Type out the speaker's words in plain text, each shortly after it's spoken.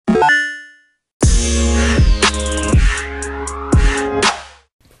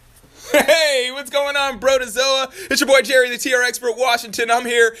from Brotozoa. It's your boy Jerry, the TR Expert Washington. I'm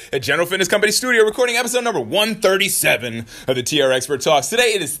here at General Fitness Company Studio recording episode number 137 of the TR Expert Talks.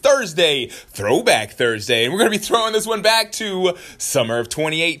 Today it is Thursday, Throwback Thursday, and we're going to be throwing this one back to summer of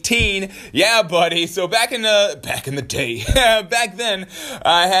 2018. Yeah, buddy. So back in the day, back then,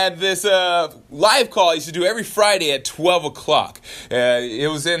 I had this live call I used to do every Friday at 12 o'clock. It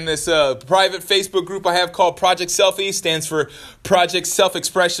was in this private Facebook group I have called Project Selfie. Stands for Project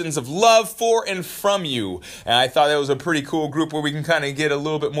Self-Expressions of Love for and from You. And I thought that was a pretty cool group where we can kind of get a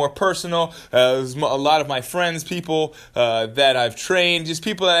little bit more personal. It was a lot of my friends, people that I've trained, just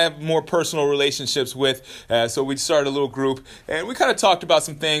people that I have more personal relationships with. So we started a little group and we kind of talked about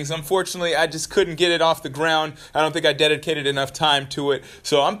some things. Unfortunately, I just couldn't get it off the ground. I don't think I dedicated enough time to it.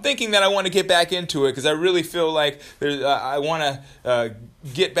 So I'm thinking that I want to get back into it because I really feel like I want to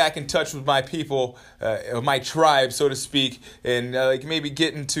get back in touch with my people, my tribe, so to speak, and like maybe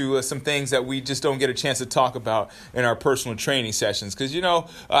get into some things that we just don't get a chance to talk about in our personal training sessions. Because,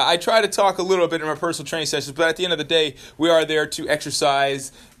 I try to talk a little bit in my personal training sessions, but at the end of the day, we are there to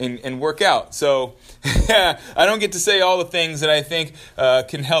exercise and work out. So I don't get to say all the things that I think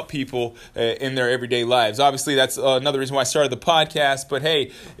can help people in their everyday lives. Obviously, that's another reason why I started the podcast. But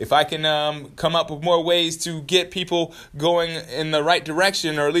hey, if I can come up with more ways to get people going in the right direction,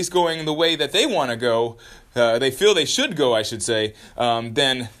 or at least going the way that they want to go, they feel they should go, I should say,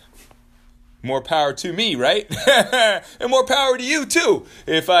 then more power to me, right? And more power to you too.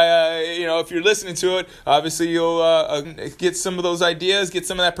 If if you're listening to it, obviously you'll get some of those ideas, get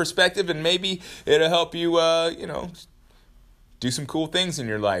some of that perspective, and maybe it'll help you, do some cool things in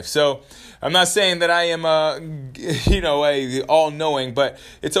your life. So I'm not saying that I am, a all-knowing, but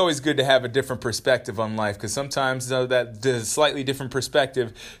it's always good to have a different perspective on life, because sometimes that slightly different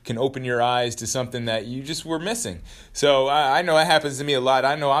perspective can open your eyes to something that you just were missing. So I know it happens to me a lot.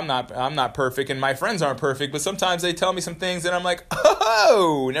 I know I'm not perfect, and my friends aren't perfect, but sometimes they tell me some things and I'm like,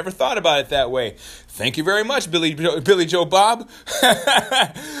 oh, never thought about it that way. Thank you very much, Billy Joe Bob.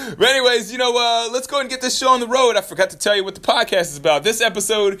 But anyways, let's go and get this show on the road. I forgot to tell you what the podcast is about. This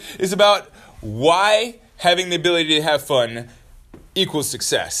episode is about why having the ability to have fun equals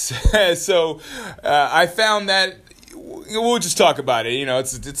success. So I found that we'll just talk about it.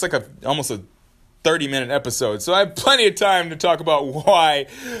 It's like almost a 30-minute episode. So I have plenty of time to talk about why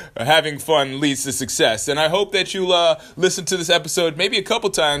having fun leads to success. And I hope that you'll listen to this episode maybe a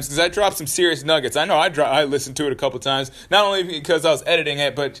couple times, because I dropped some serious nuggets. I know I listened to it a couple times, not only because I was editing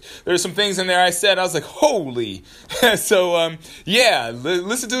it, but there's some things in there I said, I was like, holy. So,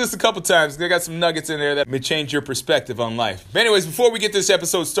 listen to this a couple times. I got some nuggets in there that may change your perspective on life. But anyways, before we get this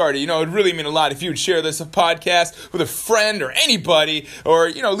episode started, it would really mean a lot if you would share this podcast with a friend or anybody,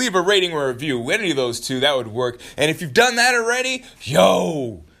 or, leave a rating or a review. Any of those two, that would work. And if you've done that already,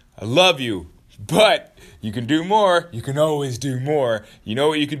 I love you. But you can do more. You can always do more. You know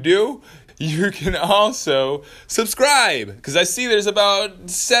what you can do? You can also subscribe, because I see there's about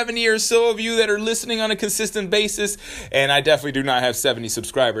 70 or so of you that are listening on a consistent basis, and I definitely do not have 70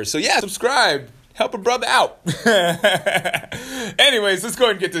 subscribers. So subscribe. Help a brother out. Anyways, let's go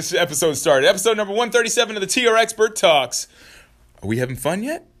ahead and get this episode started. Episode number 137 of the TR Expert Talks. Are we having fun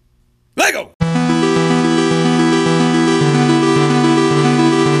yet? Lego!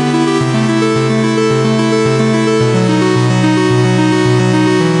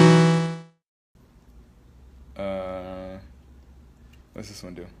 What's this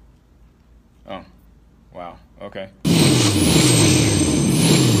one do? Oh, wow. Okay.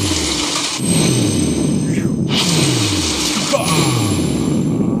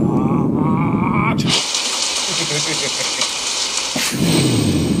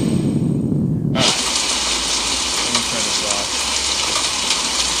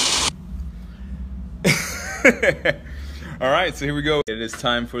 All right, so here we go. It is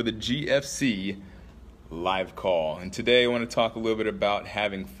time for the GFC live call. And today I want to talk a little bit about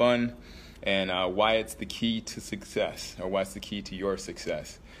having fun and why it's the key to success, or why it's the key to your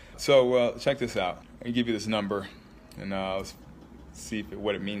success. So check this out. I'll give you this number and let's see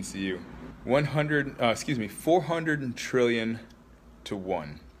what it means to you. 400 trillion to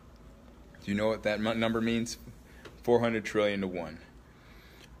 1. Do you know what that number means? 400 trillion to 1.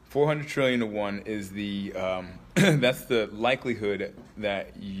 400 trillion to 1 is the that's the likelihood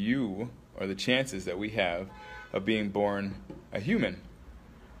that you, or the chances that we have of being born a human.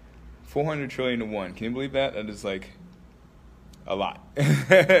 400 trillion to 1. Can you believe that? That is like a lot.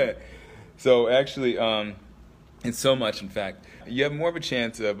 So actually, it's so much, in fact. You have more of a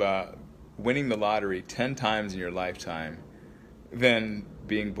chance of winning the lottery 10 times in your lifetime than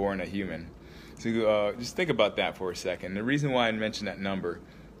being born a human. So just think about that for a second. The reason why I mentioned that number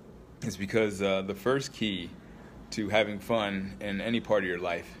is because the first key to having fun in any part of your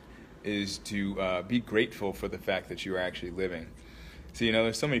life is to be grateful for the fact that you are actually living. So,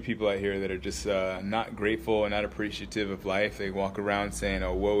 there's so many people out here that are just not grateful and not appreciative of life. They walk around saying,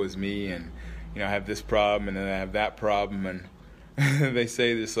 oh, woe is me, and, I have this problem, and then I have that problem, and they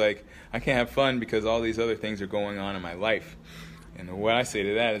say this like, I can't have fun because all these other things are going on in my life. And what I say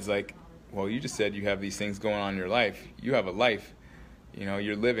to that is like, well, you just said you have these things going on in your life. You have a life.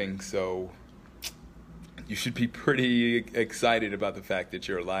 You're living, so you should be pretty excited about the fact that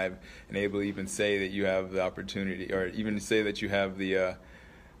you're alive and able to even say that you have the opportunity, or even say that you have the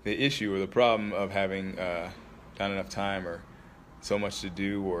issue or the problem of having not enough time or so much to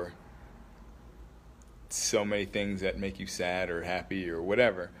do or so many things that make you sad or happy or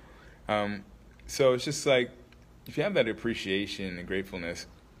whatever. So it's just like, if you have that appreciation and gratefulness,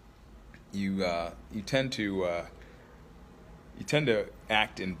 you tend to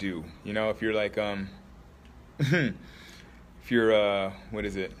act and do. If you're like if you're what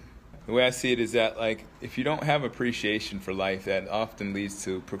is it? The way I see it is that, like, if you don't have appreciation for life, that often leads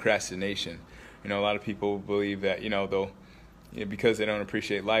to procrastination. A lot of people believe that they'll because they don't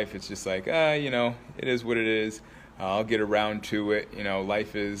appreciate life, it's just like it is what it is. I'll get around to it.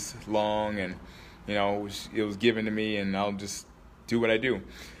 Life is long, and it was given to me, and I'll just do what I do.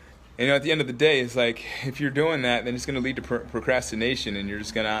 And at the end of the day, it's like, if you're doing that, then it's going to lead to procrastination, and you're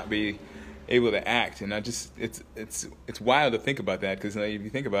just going to not be able to act. And it's wild to think about that, because if you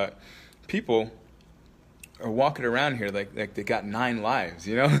think about it, people are walking around here like they got 9 lives.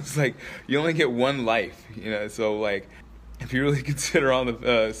 It's like you only get one life. So like, if you really consider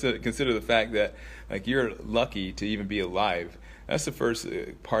consider the fact that like you're lucky to even be alive, that's the first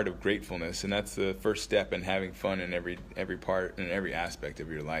part of gratefulness, and that's the first step in having fun in every part and every aspect of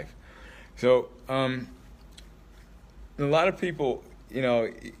your life. So a lot of people,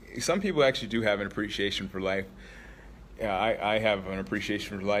 some people actually do have an appreciation for life. I have an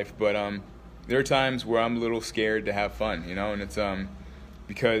appreciation for life, but there are times where I'm a little scared to have fun, and it's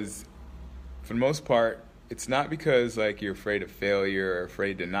because for the most part, it's not because like you're afraid of failure or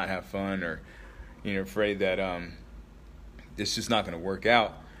afraid to not have fun, or afraid that it's just not going to work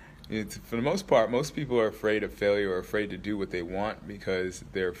out. For the most part, most people are afraid of failure or afraid to do what they want because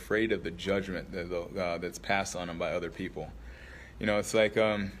they're afraid of the judgment that's passed on them by other people. It's like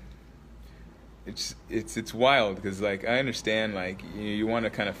it's wild, because like I understand, like you want to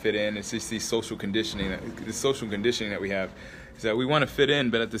kind of fit in. It's just this social conditioning that we have, is that we want to fit in,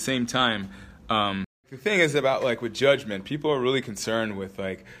 but at the same time, the thing is about like with judgment, people are really concerned with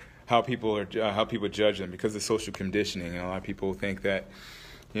like how people judge them because of social conditioning. A lot of people think that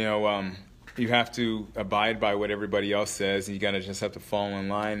you have to abide by what everybody else says, and you gotta just have to fall in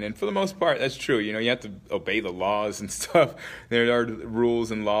line. And for the most part, that's true. You have to obey the laws and stuff. There are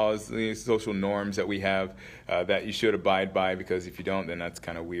rules and laws, social norms that we have that you should abide by, because if you don't, then that's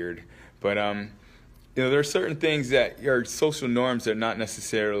kind of weird. But there are certain things that are social norms that are not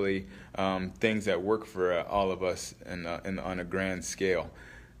necessarily things that work for all of us on a grand scale.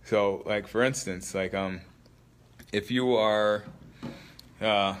 So, like, for instance, like if you are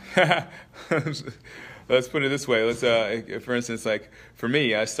let's put it this way. Let's for instance, like for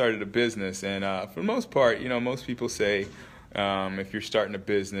me, I started a business, and for the most part, most people say if you're starting a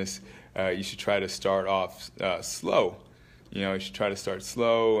business, you should try to start off slow. You should try to start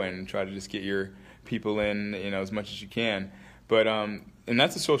slow and try to just get your people in, as much as you can. But and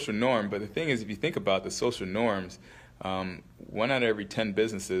that's a social norm. But the thing is, if you think about the social norms, 1 out of every 10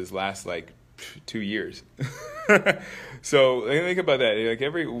 businesses lasts like 2 years. So think about that. Like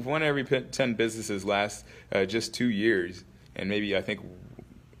 1 out of every 10 businesses lasts just 2 years, and maybe I think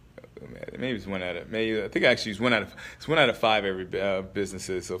it's 1 out of it's 1 out of 5 every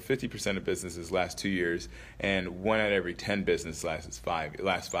businesses. So 50% of businesses last 2 years, and 1 out of every 10 business lasts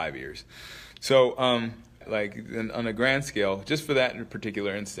 5 years. So like on a grand scale, just for that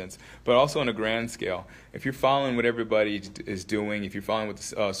particular instance, but also on a grand scale, if you're following what everybody is doing, if you're following what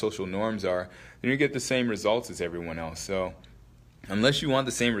the social norms are, then you get the same results as everyone else. So unless you want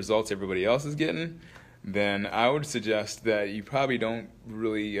the same results everybody else is getting, then I would suggest that you probably don't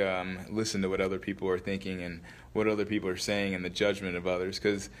really listen to what other people are thinking and what other people are saying and the judgment of others,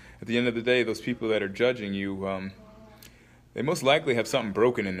 because at the end of the day, those people that are judging you, they most likely have something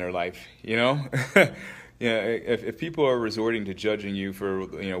broken in their life, If people are resorting to judging you for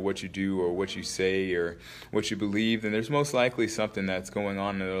what you do or what you say or what you believe, then there's most likely something that's going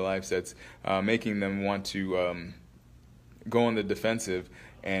on in their lives that's making them want to go on the defensive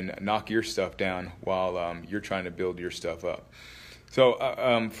and knock your stuff down while you're trying to build your stuff up. So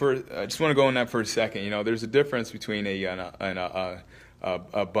I just want to go on that for a second. There's a difference between a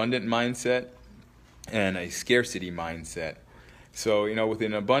abundant mindset and a scarcity mindset. So, with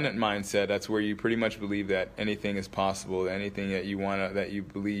an abundant mindset, that's where you pretty much believe that anything is possible, that anything that you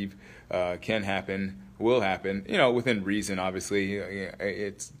believe can happen, will happen, within reason, obviously.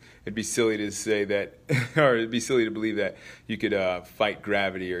 It'd be silly to say that, or it'd be silly to believe that you could fight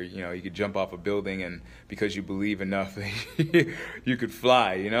gravity, or, you could jump off a building and because you believe enough that you could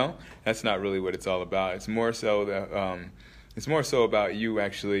fly, That's not really what it's all about. It's more so that, it's more so about you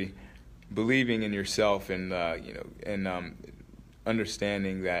actually believing in yourself and,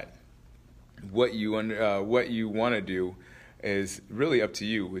 understanding that what you want to do is really up to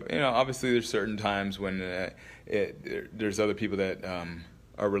you. Obviously there's certain times when there's other people that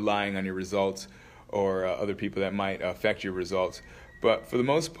are relying on your results, or other people that might affect your results. But for the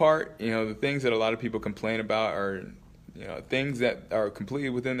most part, the things that a lot of people complain about are things that are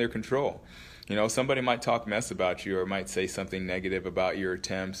completely within their control. Somebody might talk mess about you, or might say something negative about your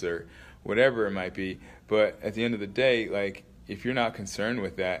attempts, or whatever it might be. But at the end of the day, like, if you're not concerned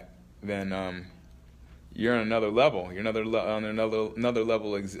with that, then you're on another level. You're on another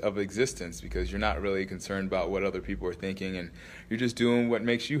level of existence, because you're not really concerned about what other people are thinking, and you're just doing what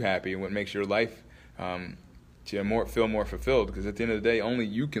makes you happy and what makes your life feel more fulfilled. Because at the end of the day, only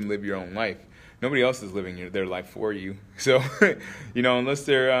you can live your own life. Nobody else is living their life for you. So, unless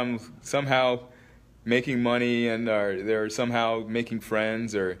they're somehow making money and they're somehow making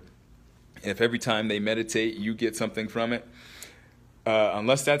friends, or if every time they meditate you get something from it,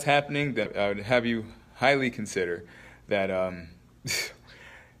 unless that's happening, then I would have you highly consider that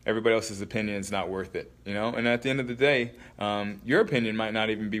everybody else's opinion is not worth it, And at the end of the day, your opinion might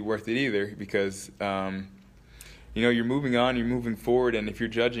not even be worth it either, because you're moving on, you're moving forward, and if you're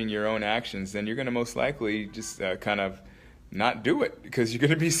judging your own actions, then you're going to most likely just kind of not do it, because you're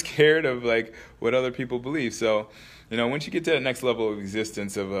going to be scared of like what other people believe. So, once you get to that next level of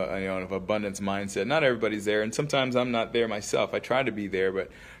existence of of abundance mindset, not everybody's there, and sometimes I'm not there myself. I try to be there,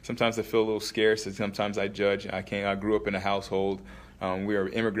 but sometimes I feel a little scarce, and sometimes I judge. I grew up in a household. We were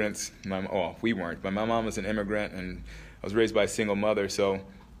immigrants. We weren't, but my mom was an immigrant, and I was raised by a single mother. So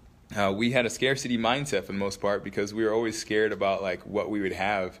we had a scarcity mindset for the most part, because we were always scared about like what we would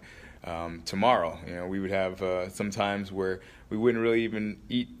have tomorrow. We would have sometimes where we wouldn't really even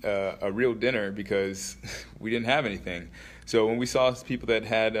eat a real dinner because we didn't have anything. So when we saw people that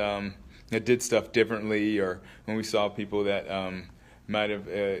had that did stuff differently, or when we saw people that might have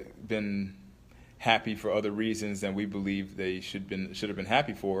been happy for other reasons than we believed they should have been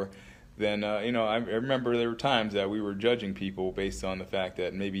happy for, then I remember there were times that we were judging people based on the fact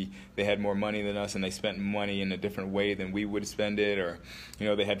that maybe they had more money than us and they spent money in a different way than we would spend it, or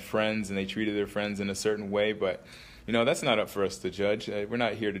they had friends and they treated their friends in a certain way. But that's not up for us to judge. We're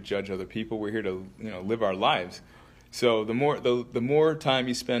not here to judge other people. We're here to live our lives. So the more time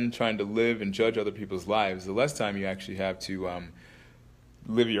you spend trying to live and judge other people's lives, the less time you actually have to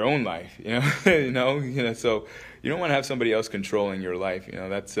live your own life. So you don't want to have somebody else controlling your life.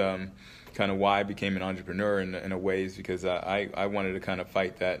 That's kind of why I became an entrepreneur in a way, is because I wanted to kind of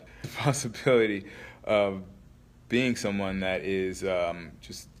fight that possibility of being someone that is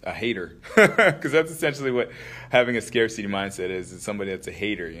just a hater, because that's essentially what having a scarcity mindset is. It's somebody that's a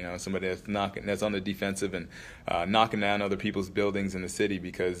hater, somebody that's on the defensive and knocking down other people's buildings in the city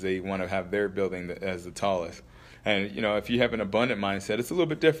because they want to have their building as the tallest. And if you have an abundant mindset, it's a little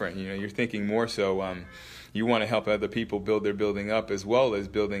bit different. You're thinking more so you want to help other people build their building up, as well as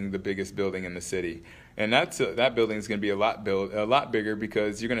building the biggest building in the city. And that building is going to be a lot bigger,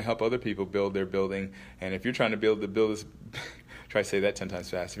 because you're going to help other people build their building. And if you're trying to build this, try to say that 10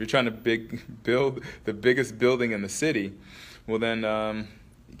 times fast. If you're trying to build the biggest building in the city, well then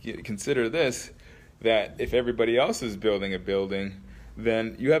consider this: that if everybody else is building a building,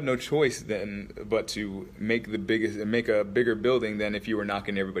 then you have no choice then but to make a bigger building than if you were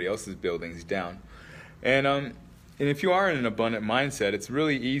knocking everybody else's buildings down. And if you are in an abundant mindset, it's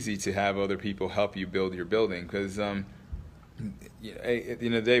really easy to have other people help you build your building, because at the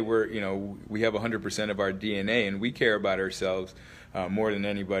end of the day, we have 100% of our DNA, and we care about ourselves more than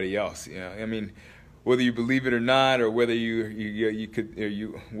anybody else. Whether you believe it or not, or whether it's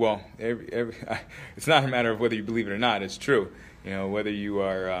not a matter of whether you believe it or not. It's true. Whether you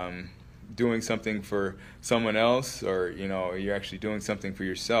are doing something for someone else, or you're actually doing something for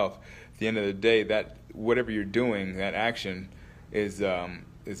yourself. At the end of the day, that whatever you're doing, that action is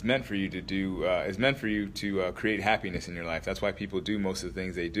meant for you to do. Is meant for you to create happiness in your life. That's why people do most of the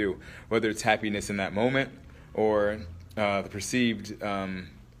things they do, whether it's happiness in that moment, or the perceived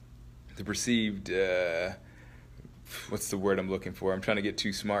what's the word I'm looking for? I'm trying to get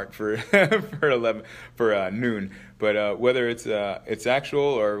too smart for for noon. But whether it's actual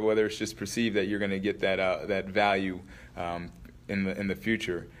or whether it's just perceived that you're going to get that value in the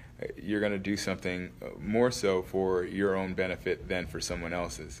future, you're going to do something more so for your own benefit than for someone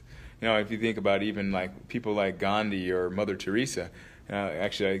else's. If you think about even like people like Gandhi or Mother Teresa.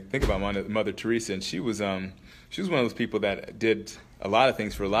 Actually, I think about Mother Teresa, and she was one of those people that did a lot of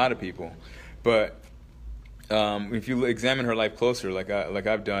things for a lot of people. But if you examine her life closer, like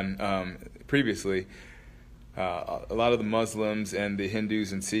I've done previously, a lot of the Muslims and the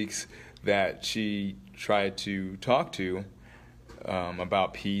Hindus and Sikhs that she tried to talk to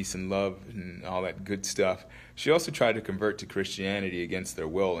about peace and love and all that good stuff, she also tried to convert to Christianity against their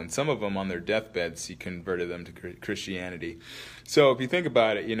will. And some of them on their deathbeds, she converted them to Christianity. So if you think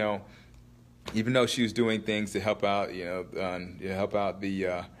about it, even though she was doing things to help out, help out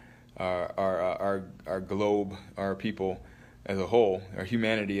the our globe, our people as a whole, our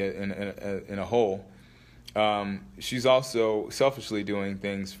humanity in a whole, she's also selfishly doing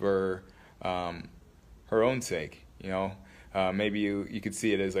things for her own sake. Maybe you could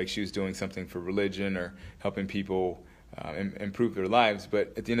see it as like she was doing something for religion or helping people improve their lives.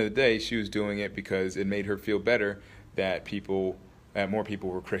 But at the end of the day, she was doing it because it made her feel better that more people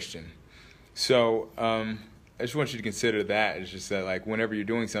were Christian. So I just want you to consider that. It's just that like whenever you're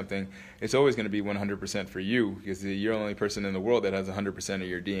doing something, it's always going to be 100% for you because you're the only person in the world that has 100% of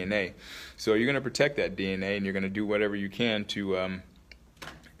your DNA. So you're going to protect that DNA and you're going to do whatever you can to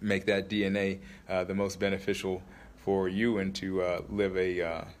make that DNA the most beneficial for you and to live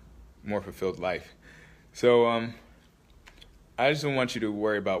a more fulfilled life. So I just don't want you to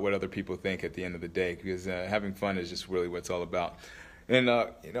worry about what other people think at the end of the day, because having fun is just really what it's all about. And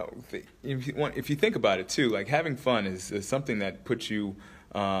if you think about it too, like having fun is something that puts you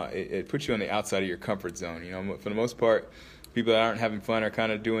it puts you on the outside of your comfort zone. For the most part, people that aren't having fun are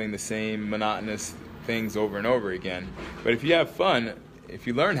kind of doing the same monotonous things over and over again. But if you have fun, if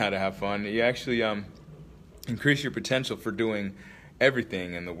you learn how to have fun, you actually increase your potential for doing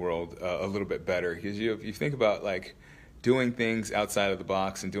everything in the world a little bit better. Because if you think about like doing things outside of the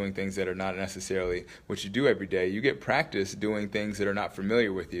box and doing things that are not necessarily what you do every day, you get practice doing things that are not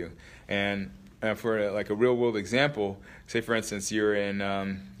familiar with you. And for like a real world example, say for instance you're in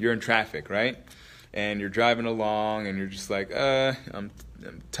traffic, right? And you're driving along and you're just like, I'm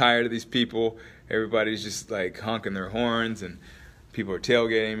tired of these people. Everybody's just like honking their horns and people are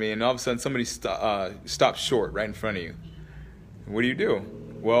tailgating me, and all of a sudden somebody stops short right in front of you. What do?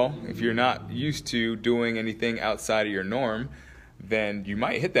 Well, if you're not used to doing anything outside of your norm, then you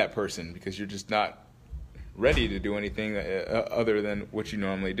might hit that person because you're just not ready to do anything other than what you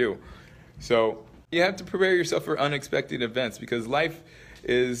normally do. So you have to prepare yourself for unexpected events because life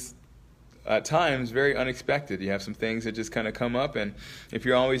is at times very unexpected. You have some things that just kind of come up, and if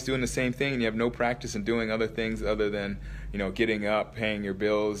you're always doing the same thing and you have no practice in doing other things other than getting up, paying your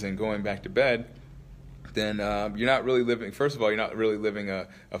bills, and going back to bed, then you're not really living. First of all, you're not really living a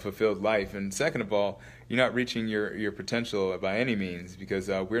fulfilled life, and second of all, you're not reaching your potential by any means, because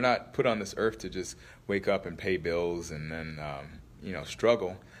we're not put on this earth to just wake up and pay bills and then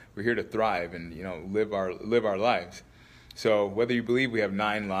struggle. We're here to thrive and live our lives. So whether you believe we have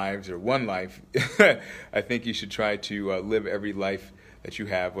 9 lives or 1 life, I think you should try to live every life that you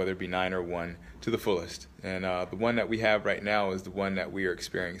have, whether it be 9 or 1, to the fullest. And the one that we have right now is the one that we are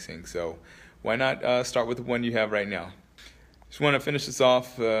experiencing. So why not start with the one you have right now? Just want to finish this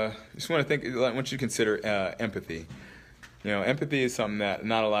off. I want you to consider empathy. Empathy is something that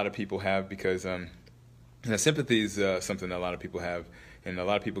not a lot of people have because sympathy is something that a lot of people have. And a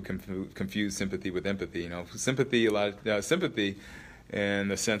lot of people confuse sympathy with empathy. Sympathy in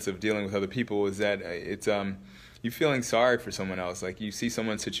the sense of dealing with other people is that it's you feeling sorry for someone else. Like you see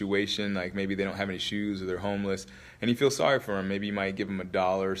someone's situation, like maybe they don't have any shoes or they're homeless, and you feel sorry for them. Maybe you might give them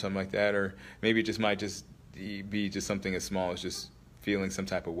 $1 or something like that, or maybe it just might just be just something as small as just feeling some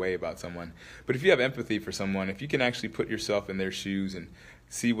type of way about someone. But if you have empathy for someone, if you can actually put yourself in their shoes and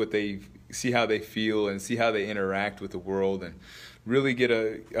see how they feel and see how they interact with the world, and really get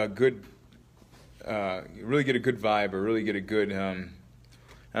a good vibe, or really get a good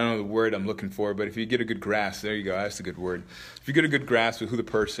I don't know the word I'm looking for, but if you get a good grasp, there you go, that's a good word. If you get a good grasp of who the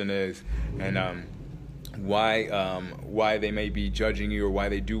person is and why they may be judging you or why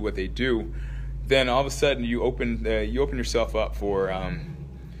they do what they do, then all of a sudden you open yourself up for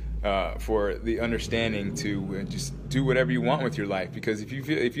the understanding to just do whatever you want with your life. Because if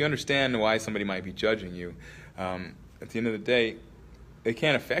you understand why somebody might be judging you, at the end of the day, it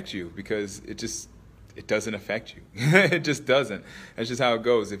can't affect you because it doesn't affect you. It just doesn't. That's just how it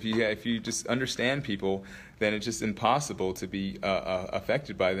goes. If you just understand people, then it's just impossible to be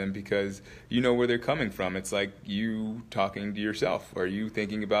affected by them because you know where they're coming from. It's like you talking to yourself or you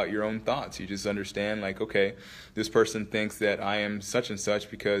thinking about your own thoughts. You just understand, like, okay, this person thinks that I am such and such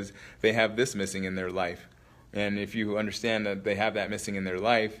because they have this missing in their life. And if you understand that they have that missing in their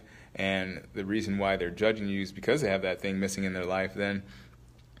life and the reason why they're judging you is because they have that thing missing in their life, then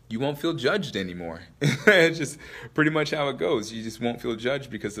you won't feel judged anymore. It's just pretty much how it goes. You just won't feel judged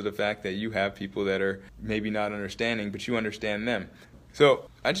because of the fact that you have people that are maybe not understanding, but you understand them. So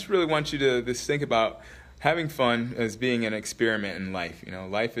I just really want you to just think about having fun as being an experiment in life. You know,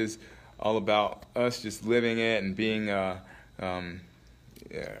 life is all about us just living it and being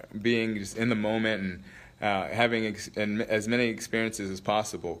just in the moment and having as many experiences as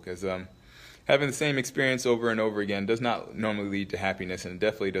possible, because having the same experience over and over again does not normally lead to happiness, and it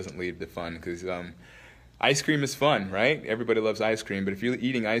definitely doesn't lead to fun, because ice cream is fun, right? Everybody loves ice cream, but if you're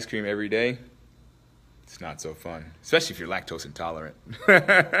eating ice cream every day, it's not so fun, especially if you're lactose intolerant.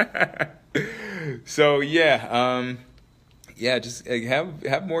 So just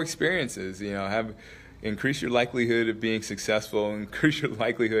have more experiences, you know, increase your likelihood of being successful, increase your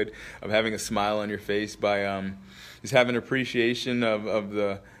likelihood of having a smile on your face by just having appreciation of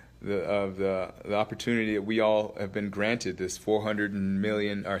the opportunity that we all have been granted, this 400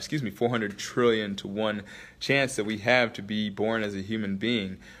 trillion to 1 chance that we have to be born as a human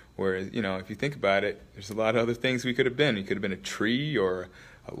being. Whereas, you know, if you think about it, there's a lot of other things we could have been. You could have been a tree or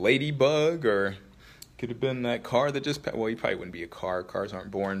a ladybug, or could have been that car that just, well, you probably wouldn't be a car. Cars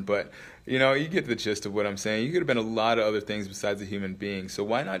aren't born, but, you know, you get the gist of what I'm saying. You could have been a lot of other things besides a human being. So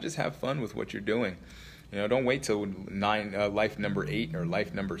why not just have fun with what you're doing? You know, don't wait till life number 8 or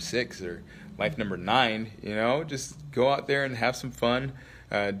life number 6 or life number 9. You know, just go out there and have some fun.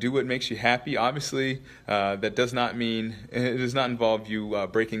 Do what makes you happy. Obviously, that does not mean, it does not involve you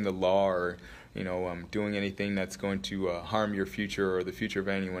breaking the law or, you know, doing anything that's going to harm your future or the future of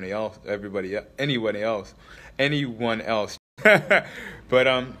anyone else. But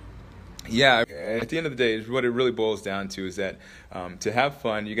yeah, at the end of the day, what it really boils down to is that to have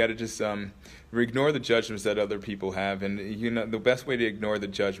fun, you got to just ignore the judgments that other people have. And, you know, the best way to ignore the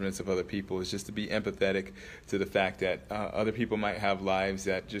judgments of other people is just to be empathetic to the fact that other people might have lives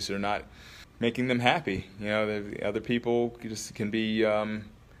that just are not making them happy. You know, the other people just can be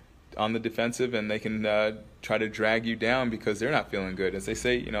on the defensive, and they can try to drag you down because they're not feeling good. As they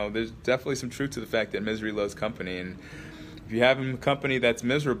say, you know, there's definitely some truth to the fact that misery loves company. And if you have a company that's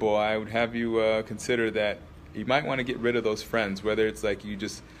miserable, I would have you consider that you might want to get rid of those friends, whether it's like you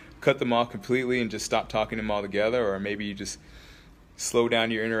just cut them off completely and just stop talking to them altogether, or maybe you just slow down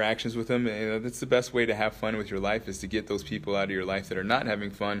your interactions with them. You know, that's the best way to have fun with your life, is to get those people out of your life that are not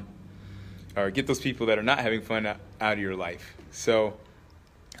having fun, or get those people that are not having fun out of your life. So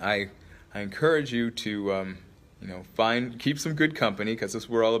I encourage you to keep some good company, because that's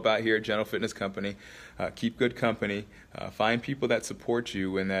what we're all about here at General Fitness Company. Keep good company. Find people that support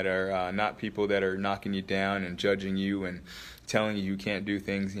you and that are not people that are knocking you down and judging you and telling you can't do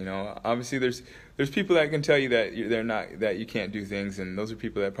things. You know, obviously there's people that can tell you that that you can't do things, and those are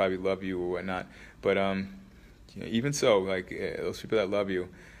people that probably love you or whatnot. But even so, like those people that love you,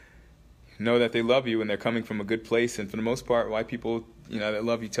 know that they love you and they're coming from a good place. And for the most part, why people that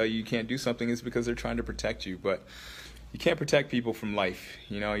love you tell you can't do something is because they're trying to protect you. But you can't protect people from life.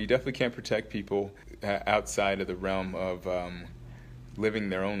 You know, you definitely can't protect people outside of the realm of living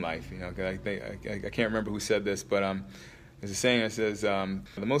their own life. You know, I can't remember who said this, but there's a saying that says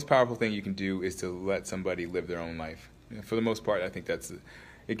the most powerful thing you can do is to let somebody live their own life. You know, for the most part, I think that's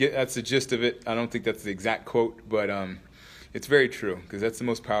the gist of it. I don't think that's the exact quote, but it's very true, because that's the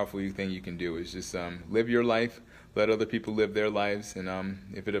most powerful thing you can do, is just live your life, let other people live their lives, and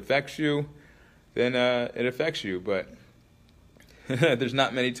if it affects you, then it affects you. But there's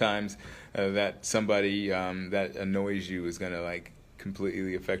not many times that somebody that annoys you is going to like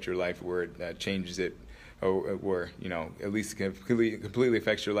completely affect your life, where it changes it, or where, you know, at least completely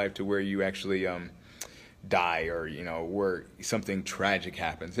affects your life to where you actually die, or, you know, where something tragic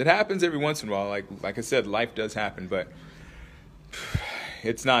happens. It happens every once in a while. Like I said, life does happen, but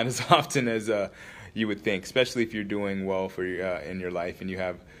it's not as often as you would think, especially if you're doing well for in your life and you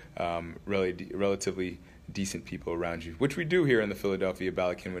have relatively decent people around you, which we do here in the Philadelphia,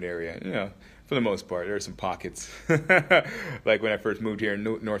 Bala Cynwyd area. You know, for the most part, there are some pockets. Like when I first moved here in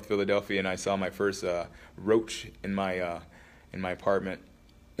North Philadelphia, and I saw my first roach in my apartment.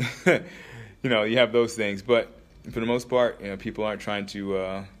 You know, you have those things, but for the most part, you know, people aren't trying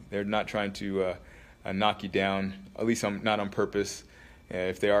to. They're not trying to knock you down. At least not on purpose.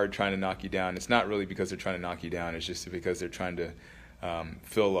 if they are trying to knock you down, it's not really because they're trying to knock you down. It's just because they're trying to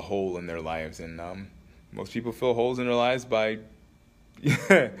fill a hole in their lives. And most people fill holes in their lives by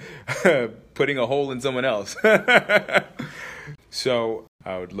putting a hole in someone else. So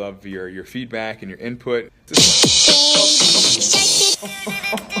I would love your feedback and your input.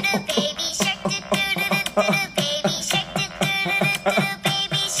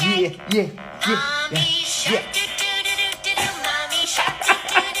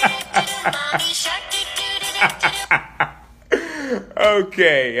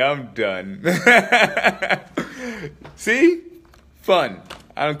 Okay, I'm done. See? Fun.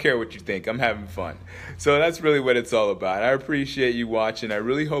 I don't care what you think. I'm having fun. So that's really what it's all about. I appreciate you watching. I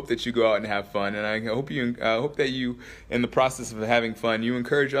really hope that you go out and have fun, and I hope that you, in the process of having fun, you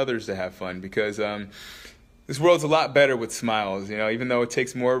encourage others to have fun, because this world's a lot better with smiles. Even though it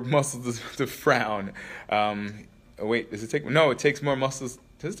takes more muscles to frown. Wait, does it take? No, it takes more muscles.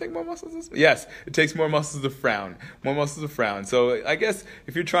 Does it take more muscles? Yes, it takes more muscles to frown. More muscles to frown. So I guess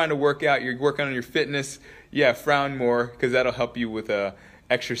if you're trying to work out, you're working on your fitness, yeah, frown more, because that'll help you with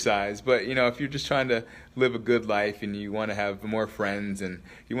exercise. But if you're just trying to live a good life and you want to have more friends and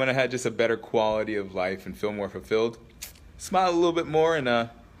you want to have just a better quality of life and feel more fulfilled, smile a little bit more and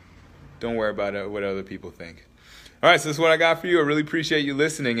don't worry about what other people think. All right, so this is what I got for you. I really appreciate you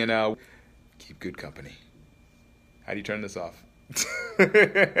listening, and keep good company. How do you turn this off? How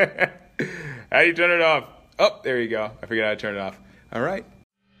do you turn it off? Oh, there you go. I figured out how to turn it off. All right.